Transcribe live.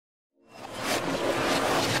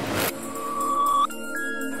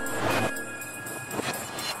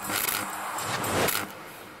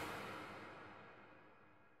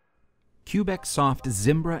Cubex Soft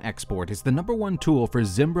Zimbra Export is the #1 tool for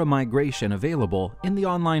Zimbra migration available in the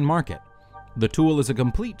online market. The tool is a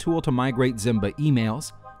complete tool to migrate Zimbra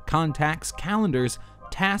emails, contacts, calendars,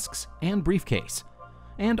 tasks, and briefcase,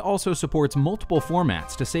 and also supports multiple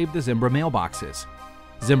formats to save the Zimbra Mailboxes.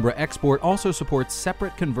 Zimbra Export also supports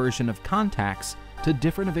separate conversion of contacts to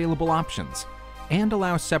different available options, and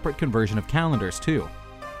allows separate conversion of calendars too.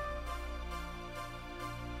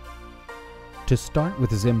 To start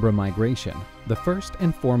with Zimbra migration, the first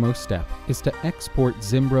and foremost step is to export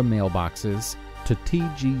Zimbra Mailboxes to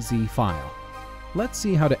TGZ file. Let's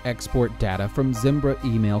see how to export data from Zimbra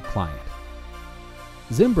email client.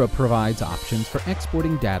 Zimbra provides options for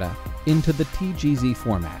exporting data into the TGZ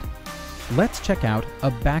format. Let's check out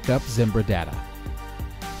a backup Zimbra data.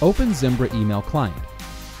 Open Zimbra email client.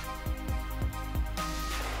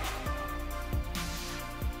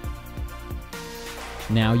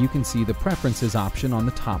 Now you can see the Preferences option on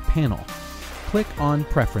the top panel. Click on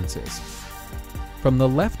Preferences. From the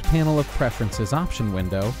left panel of Preferences option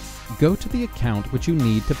window, go to the account which you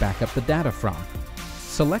need to back up the data from.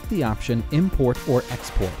 Select the option Import or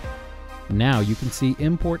Export. Now you can see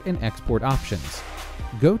Import and Export options.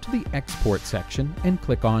 Go to the Export section and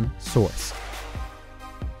click on Source.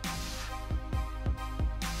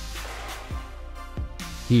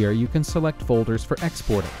 Here you can select folders for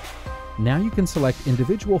exporting. Now you can select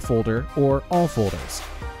individual folder or all folders.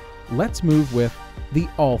 Let's move with the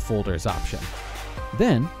All Folders option.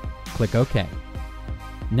 Then click OK.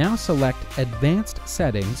 Now select Advanced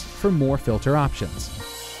Settings for more filter options.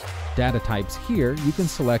 Data types here you can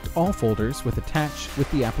select all folders with attached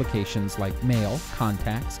with the applications like Mail,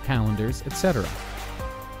 Contacts, Calendars, etc.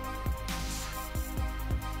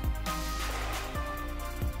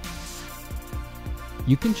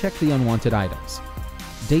 You can check the unwanted items.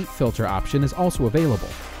 Date filter option is also available.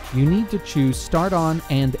 You need to choose start on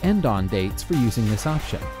and end on dates for using this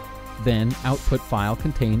option. Then output file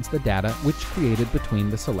contains the data which created between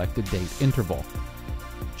the selected date interval.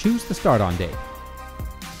 Choose the start on date.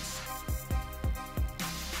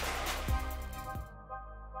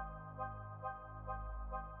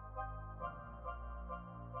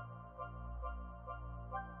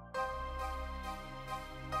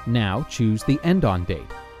 Now choose the end on date.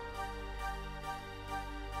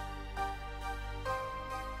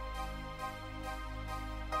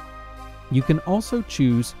 You can also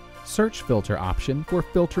choose Search Filter option for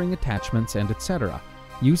filtering attachments and etc.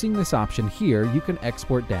 Using this option here, you can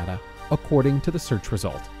export data according to the search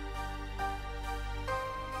result.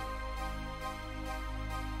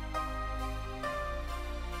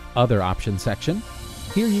 Other options section.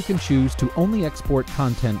 Here you can choose to only export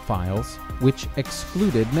content files which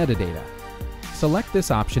excluded metadata. Select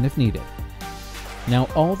this option if needed. Now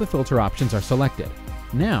all the filter options are selected.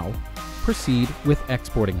 Now proceed with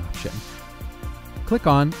exporting option. Click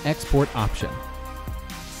on Export option.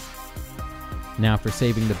 Now for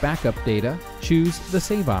saving the backup data, choose the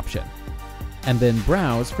Save option, and then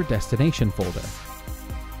browse for destination folder.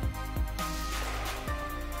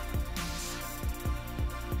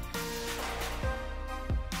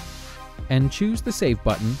 And choose the Save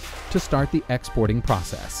button to start the exporting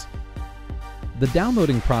process. The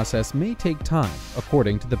downloading process may take time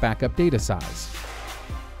according to the backup data size.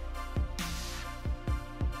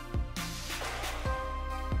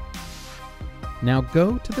 Now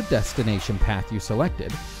go to the destination path you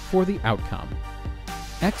selected for the outcome.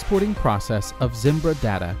 Exporting process of Zimbra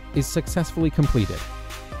data is successfully completed.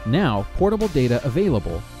 Now portable data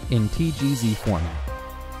available in TGZ format.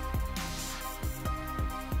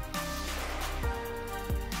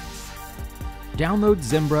 Download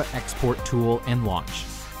Zimbra Export Tool and launch.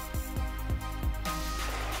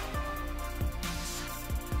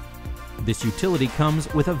 This utility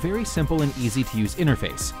comes with a very simple and easy to use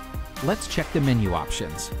interface. Let's check the menu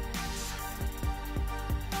options.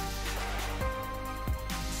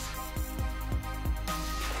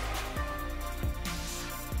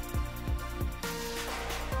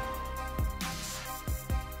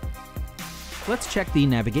 Let's check the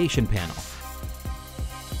navigation panel.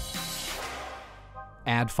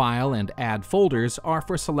 Add file and add folders are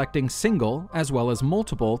for selecting single as well as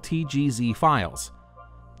multiple TGZ files.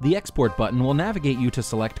 The export button will navigate you to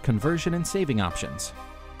select conversion and saving options.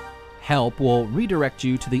 Help will redirect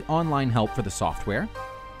you to the online help for the software.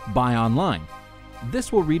 Buy online.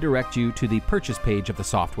 This will redirect you to the purchase page of the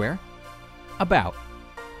software. About.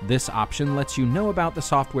 This option lets you know about the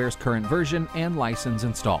software's current version and license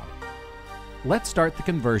installed. Let's start the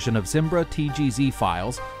conversion of Zimbra TGZ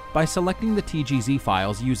files by selecting the TGZ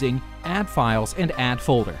files using Add Files and Add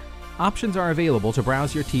Folder. Options are available to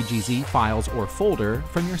browse your TGZ files or folder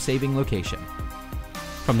from your saving location.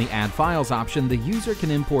 From the Add Files option, the user can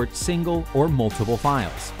import single or multiple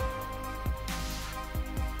files.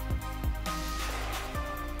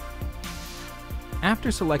 After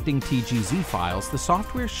selecting TGZ files, the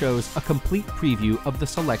software shows a complete preview of the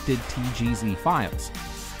selected TGZ files.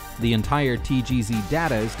 The entire TGZ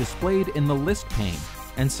data is displayed in the List pane,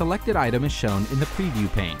 and selected item is shown in the Preview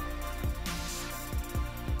pane.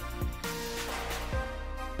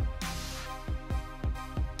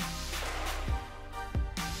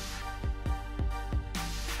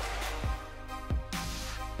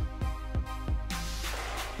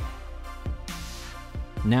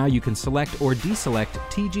 Now you can select or deselect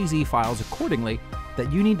TGZ files accordingly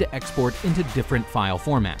that you need to export into different file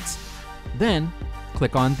formats. Then,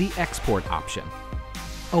 click on the Export option.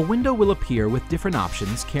 A window will appear with different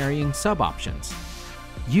options carrying sub-options.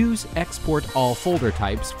 Use Export All Folder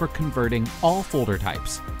Types for converting all folder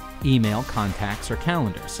types, email, contacts, or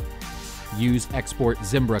calendars. Use Export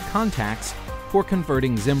Zimbra Contacts for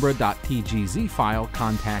converting Zimbra.tgz file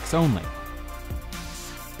contacts only.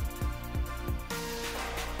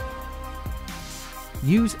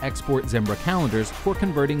 Use Export Zimbra Calendars for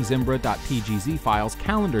converting Zimbra.tgz files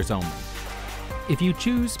calendars only. If you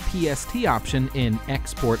choose PST option in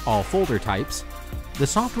Export All Folder Types, the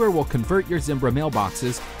software will convert your Zimbra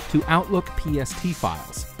mailboxes to Outlook PST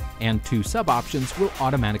files, and 2 sub-options will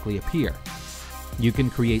automatically appear. You can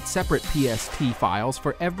create separate PST files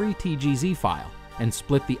for every TGZ file and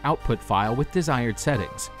split the output file with desired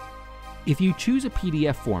settings. If you choose a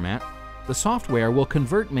PDF format, the software will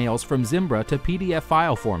convert mails from Zimbra to PDF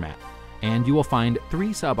file format, and you will find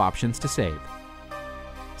 3 sub-options to save.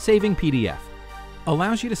 Saving PDF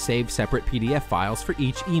allows you to save separate PDF files for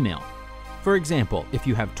each email. For example, if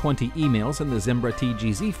you have 20 emails in the Zimbra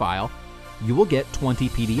TGZ file, you will get 20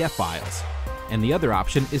 PDF files. And the other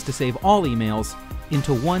option is to save all emails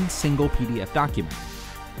into one single PDF document.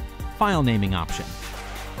 File naming option.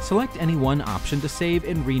 Select any one option to save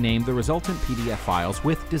and rename the resultant PDF files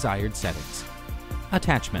with desired settings.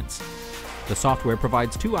 Attachments. The software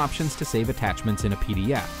provides 2 options to save attachments in a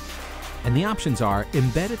PDF. And the options are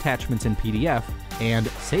Embed Attachments in PDF and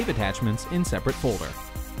Save Attachments in Separate Folder.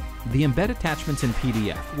 The Embed Attachments in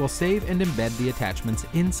PDF will save and embed the attachments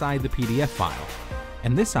inside the PDF file.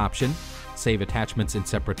 And this option, Save Attachments in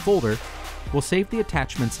Separate Folder, will save the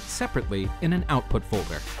attachments separately in an output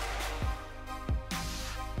folder.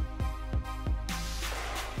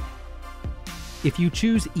 If you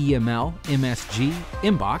choose EML, MSG,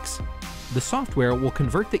 MBOX, the software will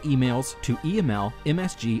convert the emails to EML,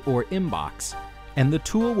 MSG, or MBOX, and the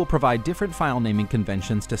tool will provide different file naming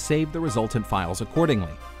conventions to save the resultant files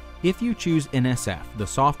accordingly. If you choose NSF, the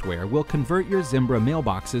software will convert your Zimbra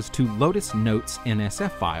mailboxes to Lotus Notes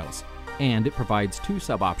NSF files, and it provides 2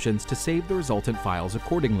 sub-options to save the resultant files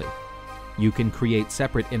accordingly. You can create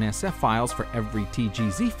separate NSF files for every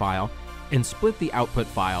TGZ file and split the output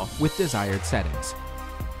file with desired settings.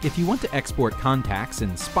 If you want to export contacts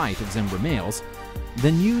in spite of Zimbra mails,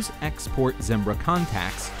 then use Export Zimbra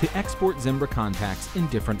Contacts to export Zimbra contacts in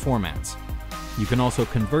different formats. You can also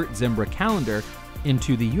convert Zimbra Calendar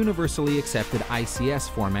into the universally accepted ICS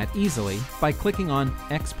format easily by clicking on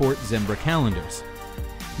Export Zimbra Calendars.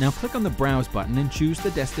 Now click on the Browse button and choose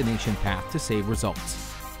the destination path to save results.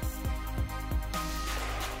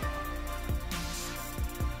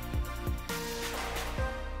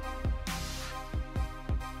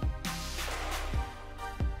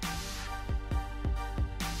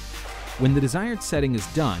 When the desired setting is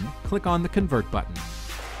done, click on the Convert button.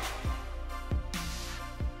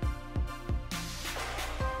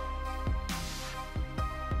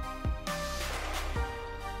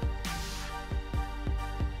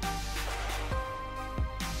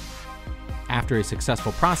 After a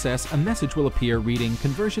successful process, a message will appear reading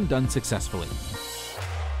 "Conversion done successfully."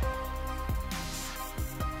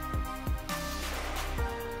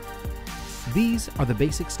 These are the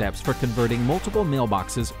basic steps for converting multiple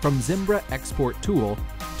mailboxes from Zimbra Export Tool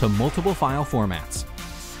to multiple file formats.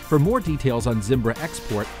 For more details on Zimbra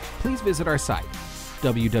Export, please visit our site,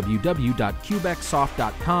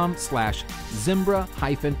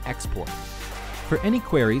 www.cubexsoft.com/Zimbra-export. For any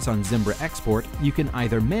queries on Zimbra Export, you can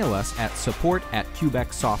either mail us at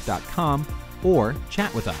support@cubexsoft.com or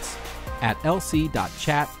chat with us at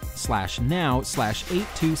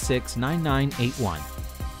lc.chat/now/8269981.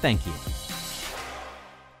 Thank you.